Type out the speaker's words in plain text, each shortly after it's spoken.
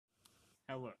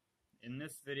Hello. In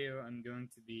this video, I'm going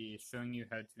to be showing you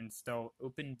how to install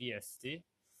OpenBSD,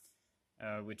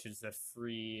 which is a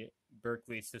free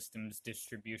Berkeley Systems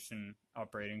distribution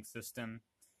operating system.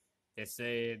 They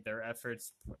say their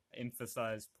efforts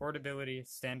emphasize portability,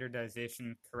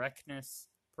 standardization, correctness,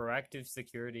 proactive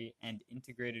security, and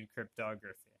integrated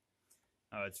cryptography.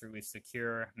 It's really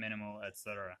secure, minimal,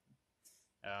 etc.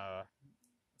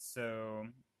 So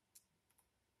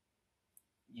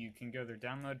you can go to their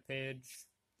download page.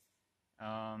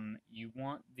 You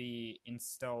want the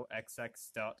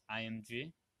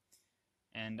installxx.img,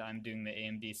 and I'm doing the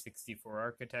AMD 64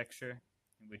 architecture,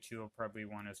 which you will probably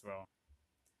want as well.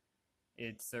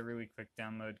 It's a really quick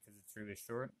download because it's really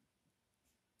short,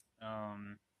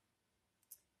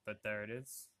 but there it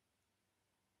is.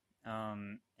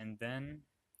 And then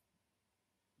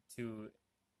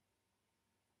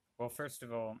well, first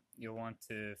of all, you'll want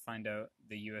to find out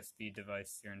the USB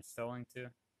device you're installing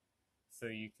to. So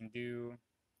you can do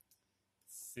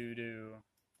sudo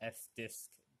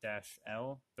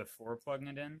fdisk-l before plugging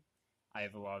it in. I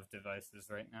have a lot of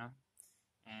devices right now.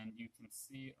 And you can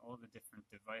see all the different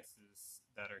devices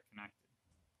that are connected.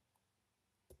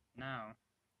 Now,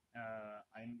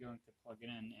 I'm going to plug it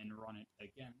in and run it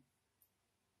again.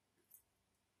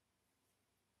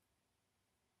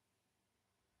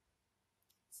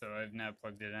 So I've now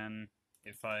plugged it in.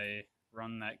 If I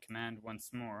run that command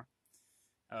once more,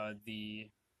 the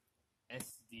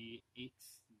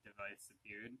SDH device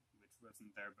appeared, which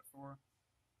wasn't there before.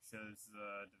 Shows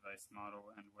the device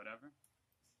model and whatever.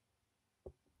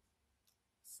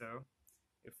 So,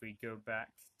 if we go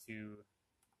back to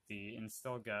the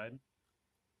install guide,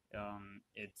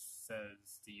 it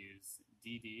says to use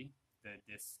dd, the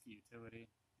disk utility.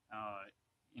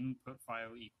 Input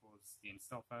file equals the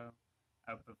install file.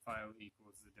 Output file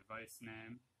equals the device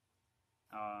name.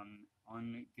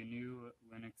 On GNU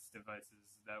Linux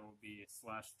devices, that will be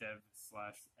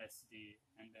 /dev/sd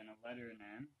and then a letter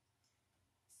name.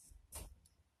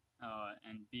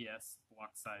 And BS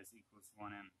block size equals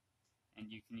 1M.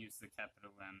 And you can use the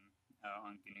capital M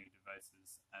on GNU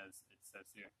devices as it says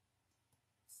here.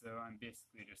 So I'm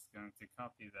basically just going to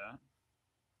copy that.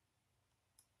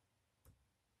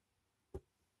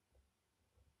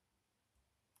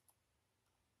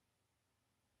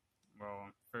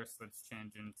 Well, first let's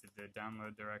change into the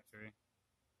download directory.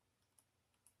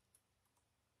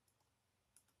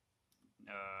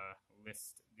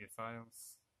 List the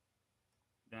files.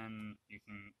 Then you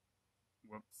can,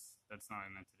 whoops, that's not what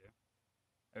I meant to do.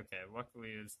 Okay,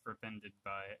 luckily it's prepended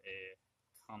by a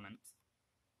comment.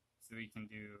 So we can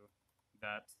do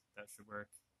that should work.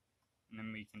 And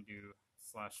then we can do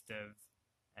 /dev/sdh.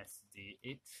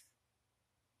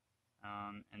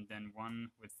 And then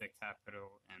 1 with the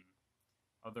capital M.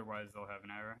 Otherwise, they'll have an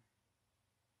error.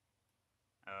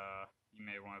 You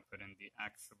may want to put in the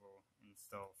actual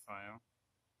install file.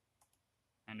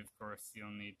 And of course, you'll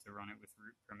need to run it with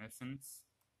root permissions.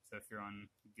 So if you're on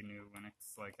GNU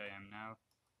Linux like I am now,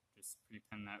 just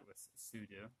prepend that with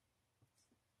sudo.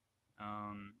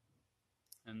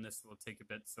 And this will take a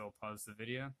bit, so I'll pause the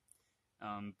video.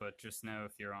 But just know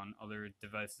if you're on other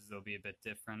devices, it'll be a bit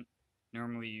different.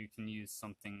 Normally, you can use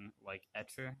something like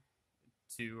Etcher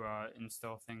to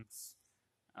install things,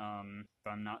 but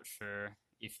I'm not sure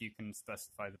if you can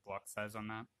specify the block size on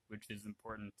that, which is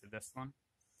important to this one.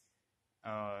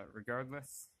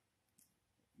 Regardless,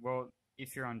 well,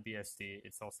 if you're on BSD,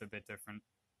 it's also a bit different,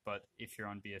 but if you're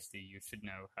on BSD, you should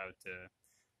know how to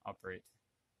operate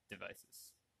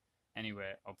devices.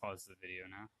 Anyway, I'll pause the video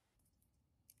now.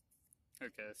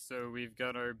 Okay, so we've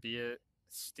got our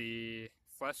BSD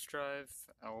flash drive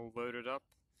all loaded up,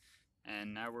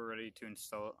 and now we're ready to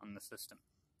install it on the system.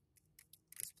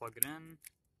 Just plug it in,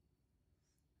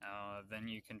 then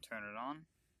you can turn it on.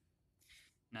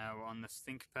 Now on this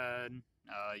ThinkPad,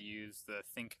 use the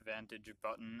ThinkVantage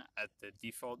button at the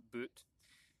default boot.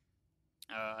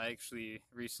 I actually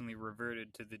recently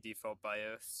reverted to the default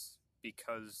BIOS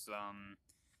because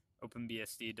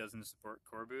OpenBSD doesn't support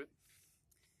core boot.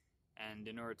 And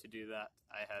in order to do that,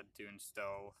 I had to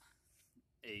install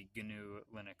a GNU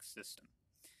Linux system,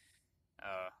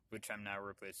 which I'm now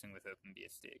replacing with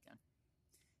OpenBSD again.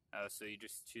 So you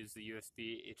just choose the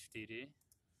USB HDD.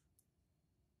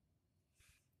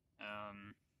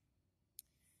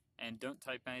 And don't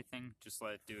type anything, just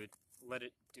let it do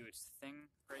its thing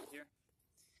right here.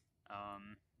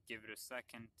 Give it a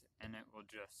second, and it will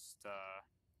just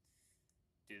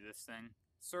do this thing.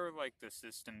 Sort of like the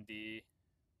systemd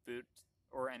boot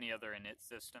or any other init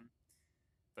system,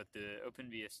 but the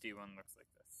OpenBSD one looks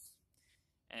like this.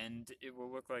 And it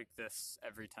will look like this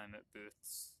every time it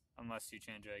boots, unless you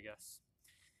change it, I guess.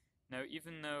 Now,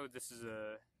 even though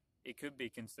it could be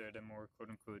considered a more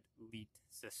quote-unquote elite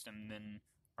system than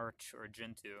Arch or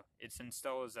Gentoo, its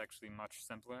install is actually much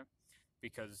simpler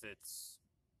because it's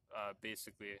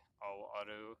basically all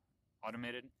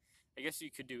automated. I guess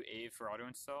you could do A for auto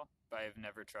install, but I've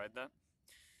never tried that.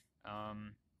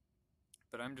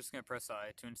 But I'm just going to press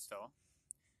I to install,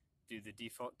 do the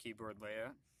default keyboard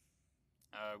layout,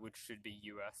 which should be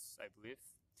US, I believe.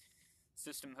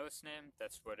 System hostname,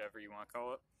 that's whatever you want to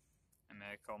call it. I'm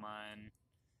going to call mine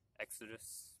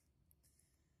Exodus.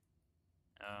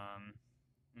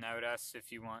 Now it asks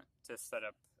if you want to set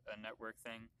up a network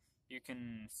thing. You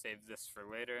can save this for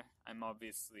later. I'm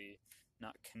obviously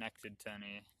not connected to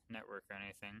any network or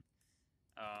anything.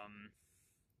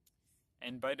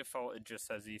 And by default it just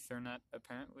has Ethernet,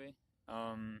 apparently.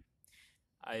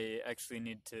 I actually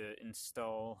need to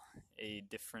install a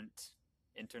different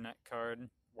internet card,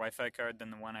 Wi-Fi card,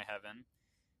 than the one I have in,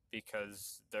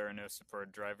 because there are no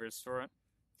supported drivers for it.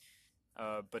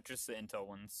 But just the Intel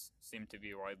ones seem to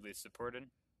be widely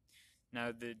supported.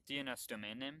 Now the DNS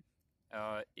domain name,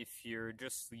 if you're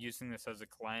just using this as a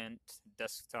client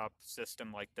desktop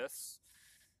system like this,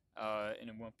 and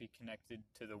it won't be connected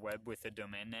to the web with a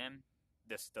domain name,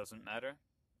 this doesn't matter.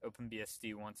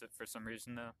 OpenBSD wants it for some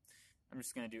reason though. I'm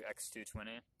just going to do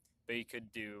x220, but you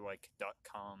could do like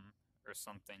 .com or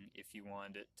something if you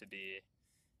wanted it to be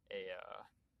a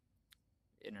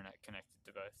internet connected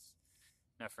device.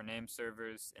 Now for name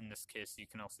servers, in this case you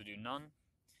can also do none.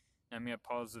 Now I'm going to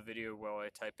pause the video while I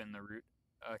type in the root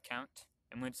account,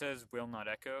 and when it says will not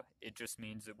echo, it just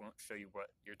means it won't show you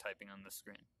what you're typing on the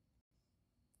screen.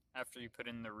 After you put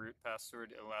in the root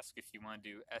password, it'll ask if you want to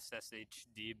do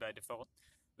SSHD by default,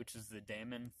 which is the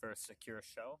daemon for a secure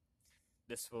shell.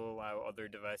 This will allow other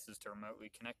devices to remotely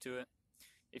connect to it.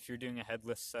 If you're doing a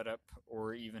headless setup,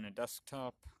 or even a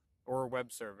desktop, or a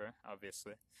web server,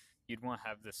 obviously, you'd want to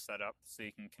have this set up so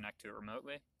you can connect to it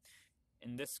remotely.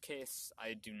 In this case,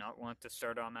 I do not want to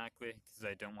start automatically because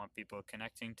I don't want people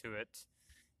connecting to it,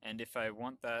 and if I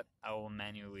want that, I will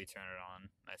manually turn it on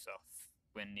myself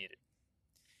when needed.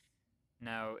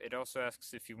 Now, it also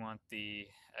asks if you want the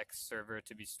X server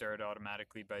to be started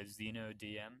automatically by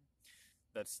ZenoDM.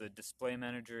 That's the display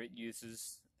manager it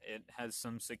uses. It has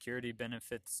some security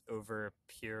benefits over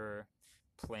pure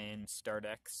plain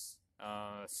startx,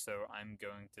 so I'm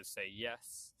going to say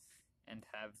yes and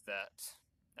have that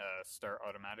start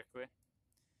automatically.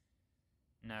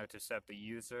 Now to set up a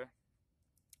user,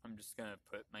 I'm just going to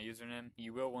put my username.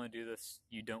 You will want to do this.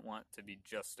 You don't want to be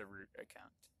just a root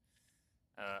account.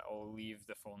 I'll leave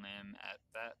the full name at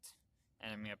that,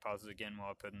 and I'm going to pause it again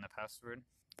while I put in the password.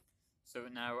 So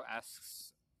it now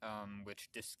asks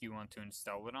which disk you want to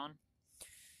install it on.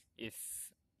 If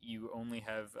you only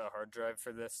have a hard drive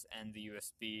for this and the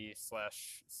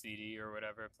USB/CD or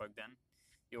whatever plugged in,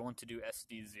 you'll want to do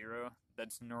SD0.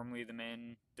 That's normally the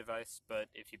main device, but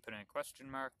if you put in a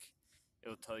question mark,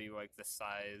 it'll tell you like the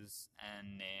size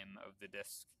and name of the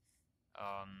disk.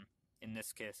 In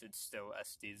this case, it's still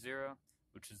SD0,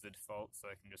 which is the default, so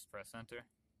I can just press enter.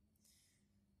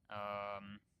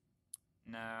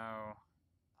 Now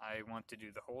I want to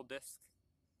do the whole disk,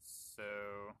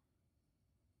 so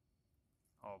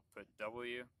I'll put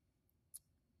W.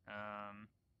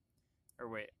 Or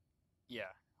wait,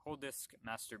 yeah, whole disk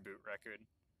master boot record.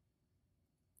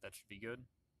 That should be good.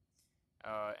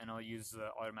 And I'll use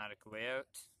the automatic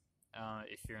layout.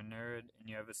 If you're a nerd and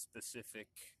you have a specific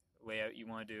layout you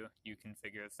want to do, you can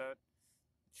figure this out.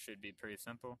 It should be pretty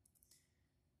simple.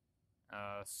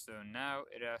 So now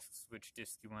it asks which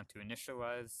disk you want to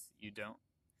initialize. You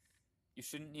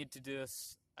shouldn't need to do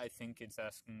this. I think it's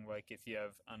asking like if you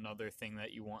have another thing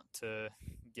that you want to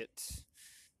get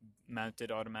mounted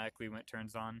automatically when it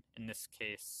turns on. In this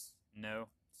case, no.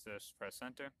 So just press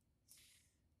enter.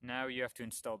 Now you have to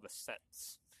install the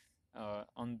sets.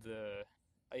 On the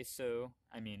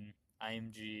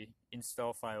IMG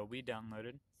install file we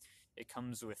downloaded, it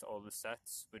comes with all the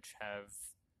sets, which have,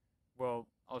 well,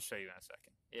 I'll show you in a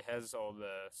second. It has all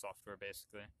the software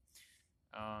basically.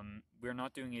 We're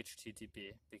not doing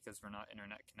HTTP because we're not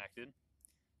internet connected.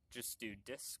 Just do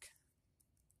disk.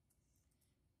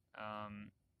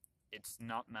 It's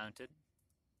not mounted.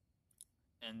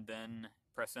 And then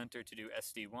press enter to do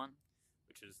SD1,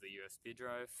 which is the USB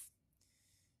drive.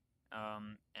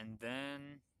 And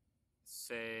then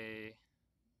say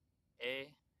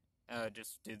A,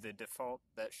 just do the default,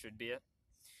 that should be it.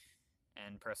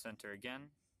 And press enter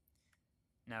again.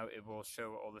 Now it will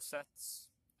show all the sets.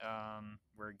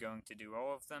 We're going to do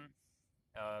all of them,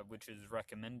 which is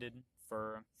recommended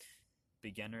for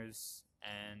beginners,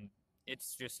 and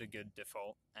it's just a good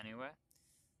default anyway.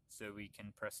 So we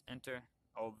can press enter,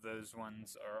 all of those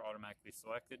ones are automatically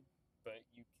selected, but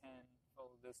you can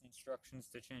follow those instructions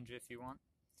to change it if you want.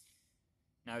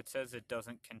 Now it says it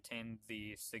doesn't contain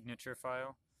the signature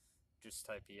file. Just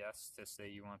type yes to say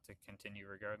you want to continue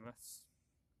regardless.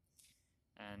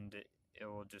 And it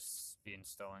will just be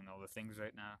installing all the things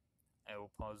right now. I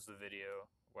will pause the video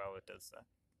while it does that,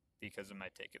 because it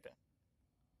might take a bit.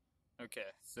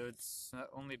 Okay, so it's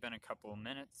only been a couple of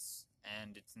minutes,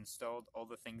 and it's installed all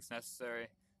the things necessary.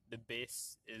 The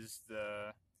base is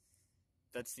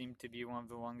that seemed to be one of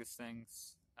the longest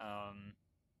things.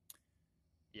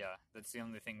 Yeah, that's the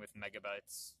only thing with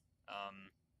megabytes.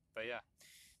 But yeah,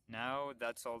 now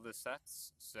that's all the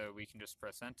sets, so we can just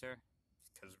press enter,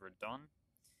 because we're done.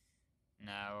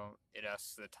 Now it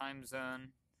asks the time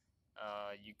zone.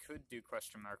 You could do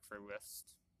question mark for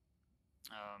list,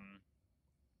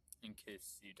 in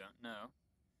case you don't know.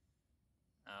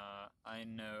 I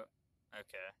know,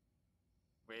 okay,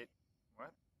 wait,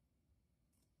 what?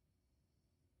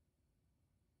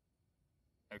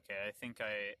 Okay, I think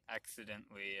I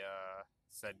accidentally,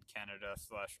 said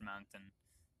Canada/mountain,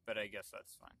 but I guess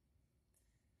that's fine.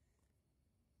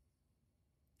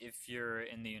 If you're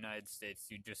in the United States,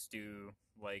 you just do,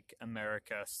 like,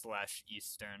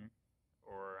 America/Eastern,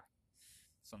 or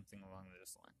something along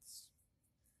those lines.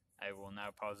 I will now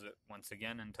pause it once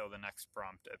again until the next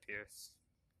prompt appears.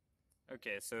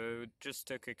 Okay, so it just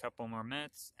took a couple more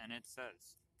minutes, and it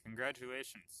says,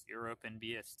 "Congratulations, your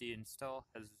OpenBSD install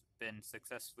has been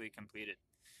successfully completed.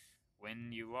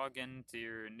 When you log into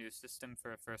your new system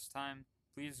for the first time,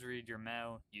 please read your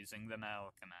mail using the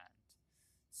mail command."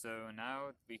 So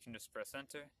now we can just press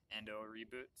enter, and it'll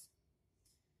reboot.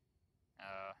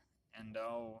 And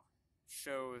I'll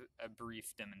show a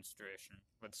brief demonstration.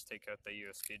 Let's take out the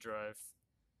USB drive.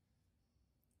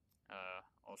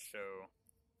 I'll show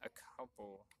a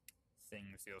couple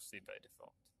things you'll see by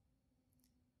default.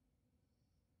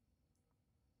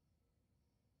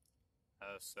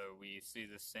 So we see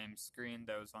the same screen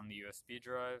that was on the USB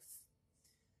drive.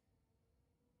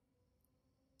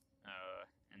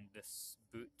 And this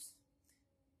boot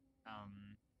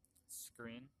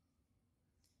screen.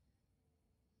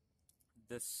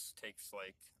 This takes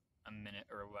like a minute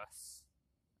or less.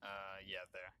 Yeah,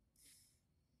 there.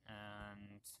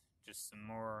 And just some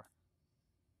more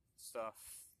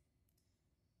stuff.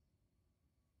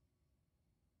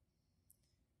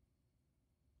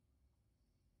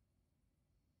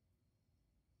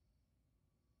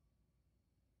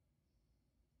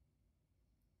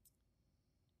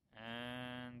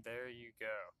 And there you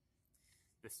go.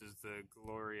 This is the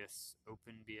glorious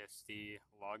OpenBSD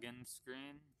login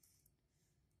screen.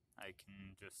 I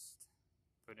can just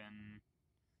put in...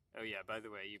 Oh yeah, by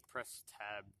the way, you press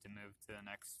tab to move to the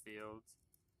next field.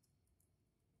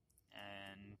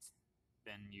 And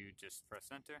then you just press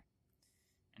enter.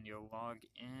 And you'll log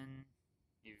in.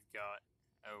 You've got...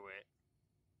 Oh wait.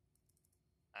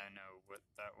 I know what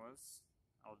that was.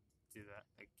 I'll do that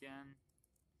again.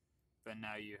 But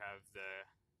now you have the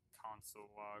console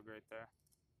log right there.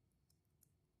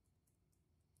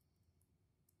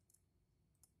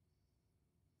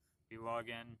 We log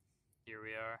in. Here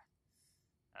we are.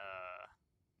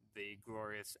 The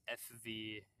glorious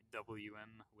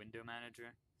FVWM window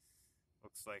manager.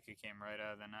 Looks like it came right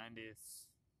out of the 90s.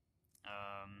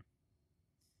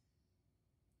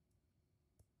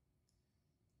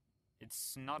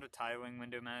 It's not a tiling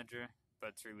window manager, but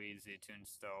it's really easy to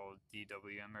install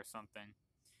DWM or something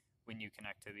when you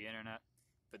connect to the internet,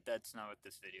 but that's not what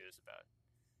this video is about.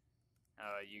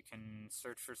 You can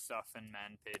search for stuff in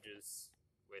man pages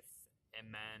with a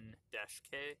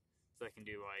man-k, so I can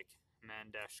do like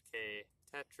man-k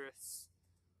Tetris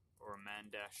or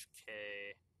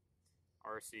man-k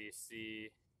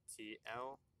RCCTL.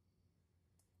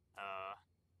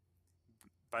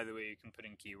 By the way, you can put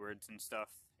in keywords and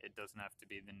stuff. It doesn't have to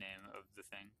be the name of the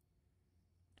thing.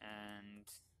 And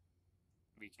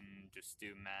we can just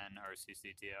do man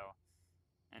RCCTL.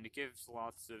 And it gives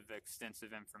lots of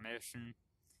extensive information,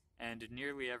 and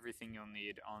nearly everything you'll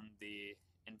need on the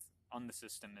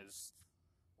system is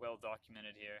well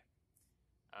documented here.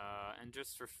 And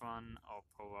just for fun, I'll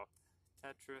pull up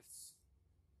Tetris.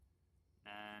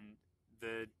 And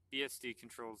the BSD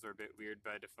controls are a bit weird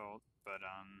by default, but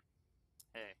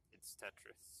hey, it's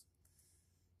Tetris.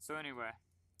 So anyway,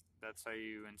 that's how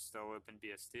you install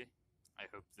OpenBSD. I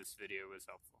hope this video was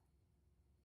helpful.